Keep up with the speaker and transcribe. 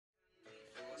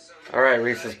Alright,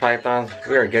 Reese's Pythons,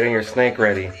 we are getting your snake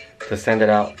ready to send it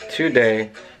out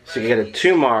today so you can get it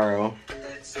tomorrow.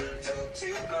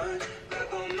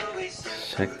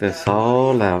 Check this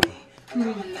all out.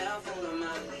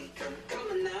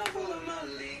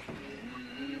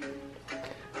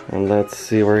 And let's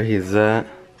see where he's at.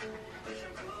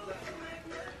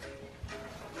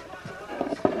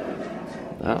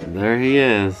 Oh, there he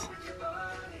is.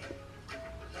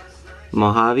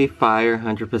 Mojave Fire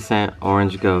 100%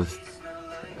 Orange Ghost.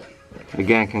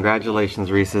 Again,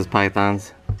 congratulations, Reese's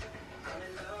Pythons. You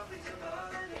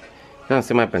don't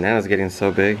see my bananas getting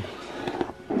so big.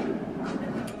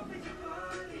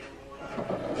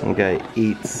 One guy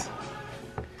eats.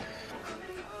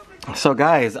 So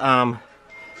guys,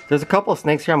 there's a couple of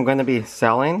snakes here I'm going to be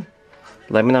selling.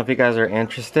 Let me know if you guys are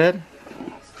interested.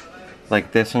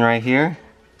 Like this one right here.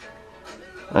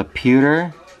 A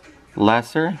pewter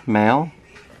lesser male.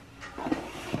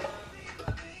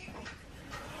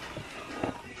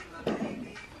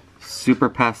 Super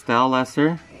pastel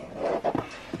lesser.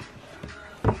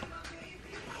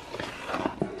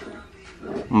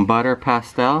 Butter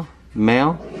pastel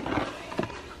male.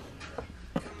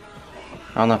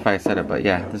 I don't know if I said it, but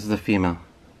yeah, this is a female.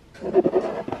 Let's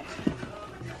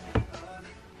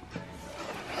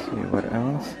see what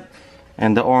else.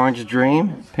 And the Orange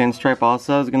Dream pinstripe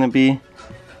also is going to be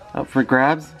up for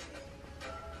grabs.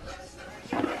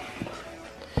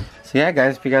 So yeah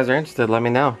guys, if you guys are interested, let me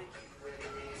know.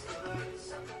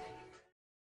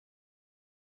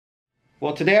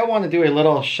 Well, today I want to do a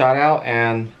little shout out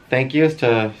and thank yous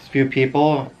to a few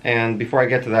people. And before I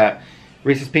get to that,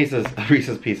 Reese's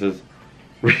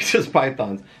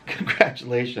Pythons,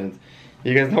 congratulations.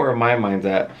 You guys know where my mind's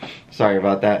at. Sorry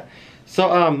about that. So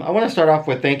I want to start off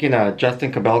with thanking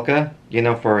Justin Kabelka,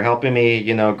 for helping me,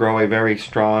 grow a very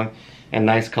strong and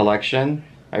nice collection.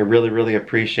 I really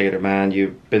appreciate it, man.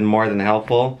 You've been more than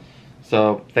helpful.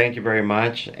 So thank you very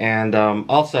much. And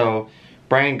also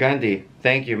Brian Gundy,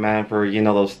 thank you, man, for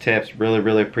those tips.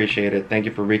 Really appreciate it. Thank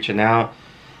you for reaching out.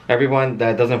 Everyone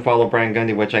that doesn't follow Brian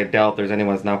Gundy, which I doubt there's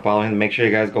anyone that's not following him, make sure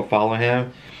you guys go follow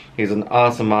him. He's an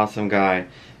awesome guy.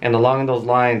 And along those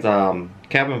lines,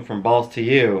 Kevin from Balls to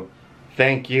You,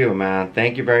 thank you, man.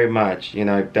 Thank you very much.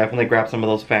 Definitely grab some of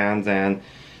those fans and,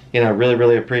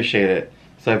 really appreciate it.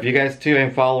 So if you guys too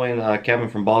ain't following Kevin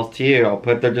from Balls to You, I'll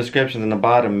put their descriptions in the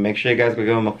bottom. Make sure you guys go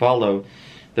give them a follow.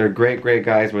 They're great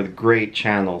guys with great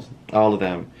channels, all of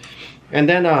them. And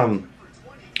then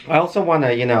I also want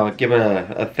to, give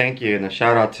a thank you and a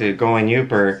shout out to Going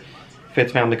Youper,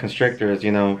 Fitz Family Constrictors.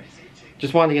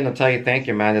 Just wanted to tell you thank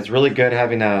you, man. It's really good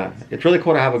having it's really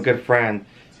cool to have a good friend,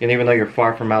 even though you're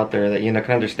far from out there, that can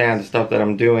understand the stuff that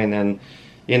I'm doing, and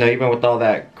even with all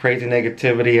that crazy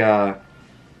negativity,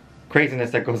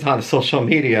 craziness that goes on to social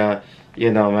media,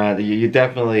 man, you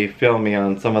definitely feel me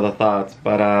on some of the thoughts.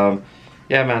 But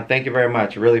yeah, man, thank you very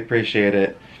much. I really appreciate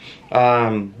it.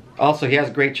 Also, he has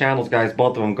great channels, guys,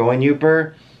 both of them, Going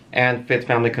Youper and Fitz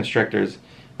Family Constrictors.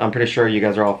 I'm pretty sure you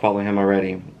guys are all following him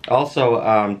already. Also,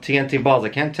 TNT Balls, I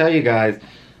can't tell you guys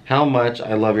how much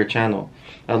I love your channel.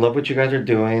 I love what you guys are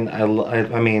doing.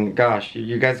 I mean, gosh,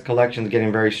 you guys' collection is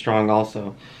getting very strong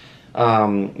also.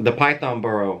 The Python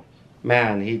Burrow,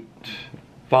 man,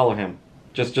 follow him.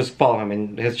 Just follow him,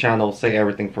 and his channel will say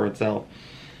everything for itself.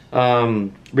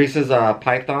 Reese's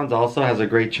Pythons also has a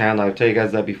great channel. I've told you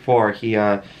guys that before. He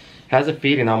has a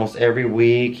feeding almost every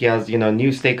week. He has,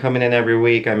 new steak coming in every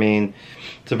week. I mean,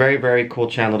 it's a very cool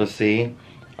channel to see.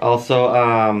 Also,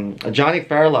 Johnny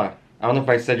Farla. I don't know if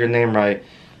I said your name right.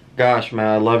 Gosh, man,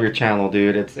 I love your channel,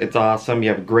 dude. It's awesome. You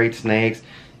have great snakes,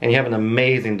 and you have an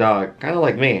amazing dog. Kind of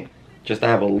like me. Just I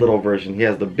have a little version. He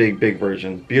has the big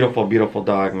version. Beautiful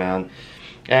dog, man.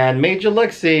 And Major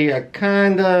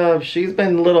Lixie, she's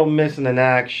been a little missing in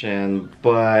action,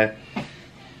 but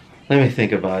let me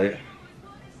think about it.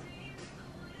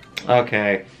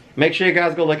 Okay, make sure you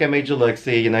guys go look at Major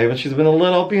Lixie. Even she's been a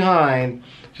little behind,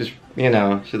 she's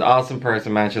an awesome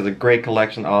person, man. She has a great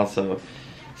collection also.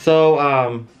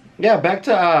 So yeah, back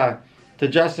to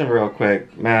Justin real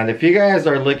quick, man. If you guys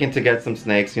are looking to get some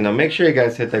snakes, make sure you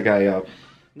guys hit that guy up.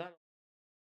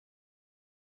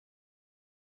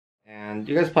 And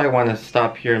you guys probably want to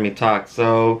stop hearing me talk,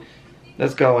 so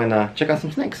let's go and check out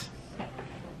some snakes.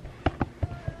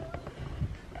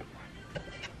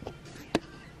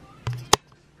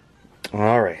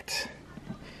 Alright.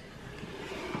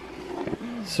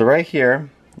 So right here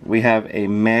we have a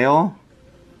male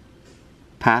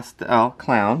pastel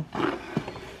clown,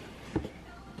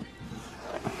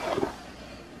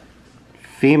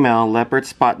 female leopard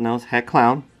spot nose head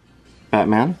clown,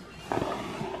 Batman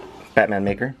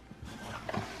maker,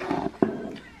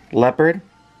 leopard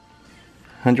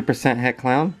 100% het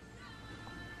clown.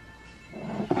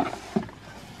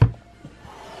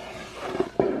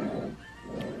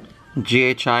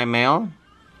 GHI male,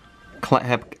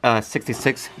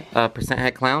 66%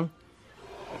 het clown.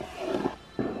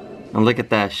 And look at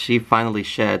that, she finally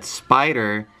shed.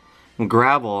 Spider,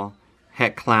 gravel,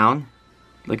 het clown.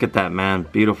 Look at that, man,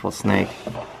 beautiful snake.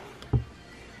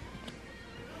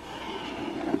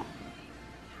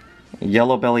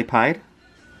 Yellow belly pied,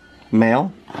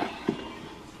 male.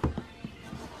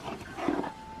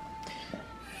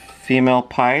 Female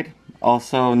pied,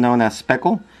 also known as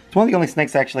speckle. It's one of the only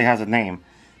snakes that actually has a name,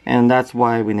 and that's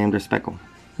why we named her Speckle.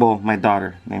 Well, my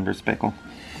daughter named her Speckle.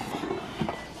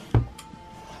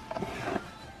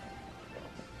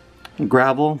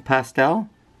 Gravel pastel,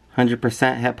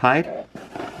 100% het pied.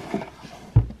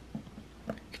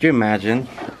 Could you imagine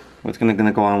what's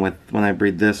gonna go on with when I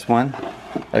breed this one?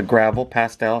 A gravel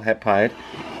pastel het pied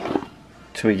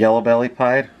to a yellow belly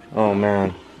pied. Oh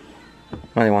man, I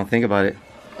don't even want to think about it.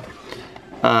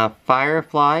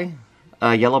 Firefly,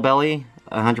 yellow belly,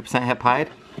 100% het pied.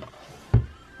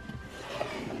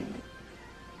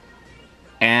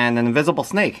 And an invisible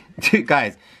snake. Dude,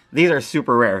 guys, these are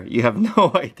super rare. You have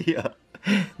no idea.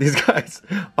 These guys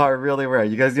are really rare.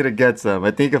 You guys need to get some.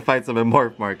 I think you can find some in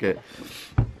Morph Market.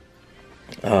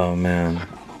 Oh man.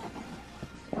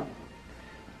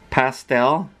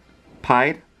 Pastel,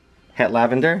 pied, het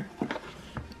lavender. I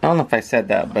don't know if I said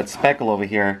that, but Speckle over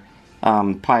here,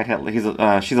 pied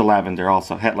het, she's a lavender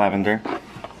also, het lavender.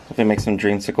 If they make some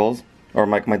dreamsicles, or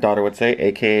like my daughter would say,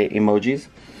 aka emojis.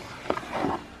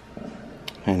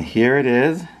 And here it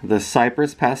is, the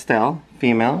Cypress Pastel,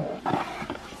 female.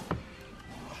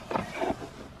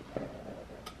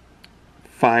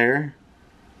 Fire,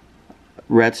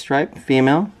 red stripe,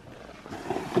 female.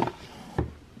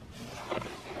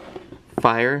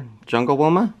 Fire, Jungle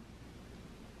Woma.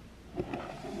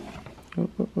 Oh,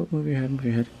 move your head, move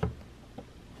your head.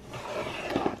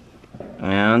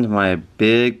 And my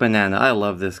big banana. I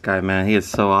love this guy, man. He is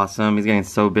so awesome. He's getting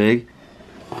so big.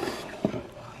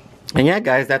 And yeah,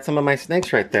 guys, that's some of my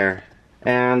snakes right there.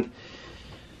 And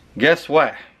guess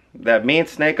what? That mean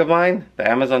snake of mine, the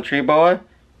Amazon tree boa,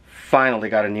 finally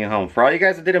got a new home. For all you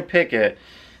guys that didn't pick it,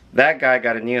 that guy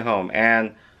got a new home.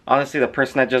 And honestly, the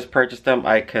person that just purchased him,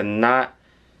 I could not,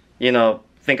 you know,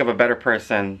 think of a better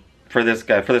person for this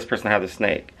guy, for this person to have the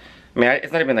snake. I mean,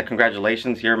 it's not even a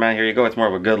congratulations, here, man, here you go. It's more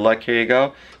of a good luck, here you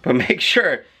go. But make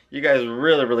sure you guys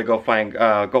really go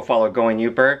follow Going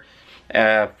Youper.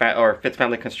 Or Fitz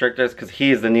Family Constrictors, because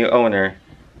he is the new owner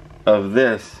of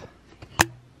this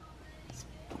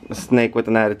snake with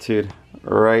an attitude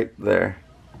right there.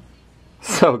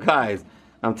 So guys,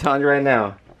 I'm telling you right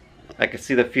now, I could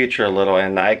see the future a little,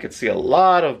 and I could see a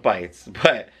lot of bites,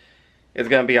 but it's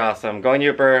gonna be awesome. Going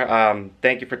Youper,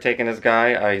 thank you for taking this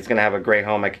guy. He's gonna have a great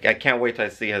home. I can't wait till I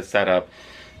see his setup.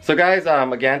 So guys,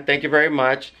 again, thank you very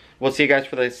much. We'll see you guys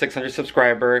for the 600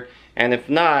 subscriber. And if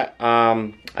not,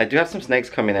 I do have some snakes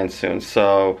coming in soon.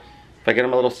 So if I get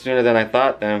them a little sooner than I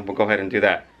thought, then we'll go ahead and do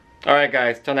that. Alright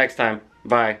guys, till next time.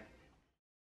 Bye.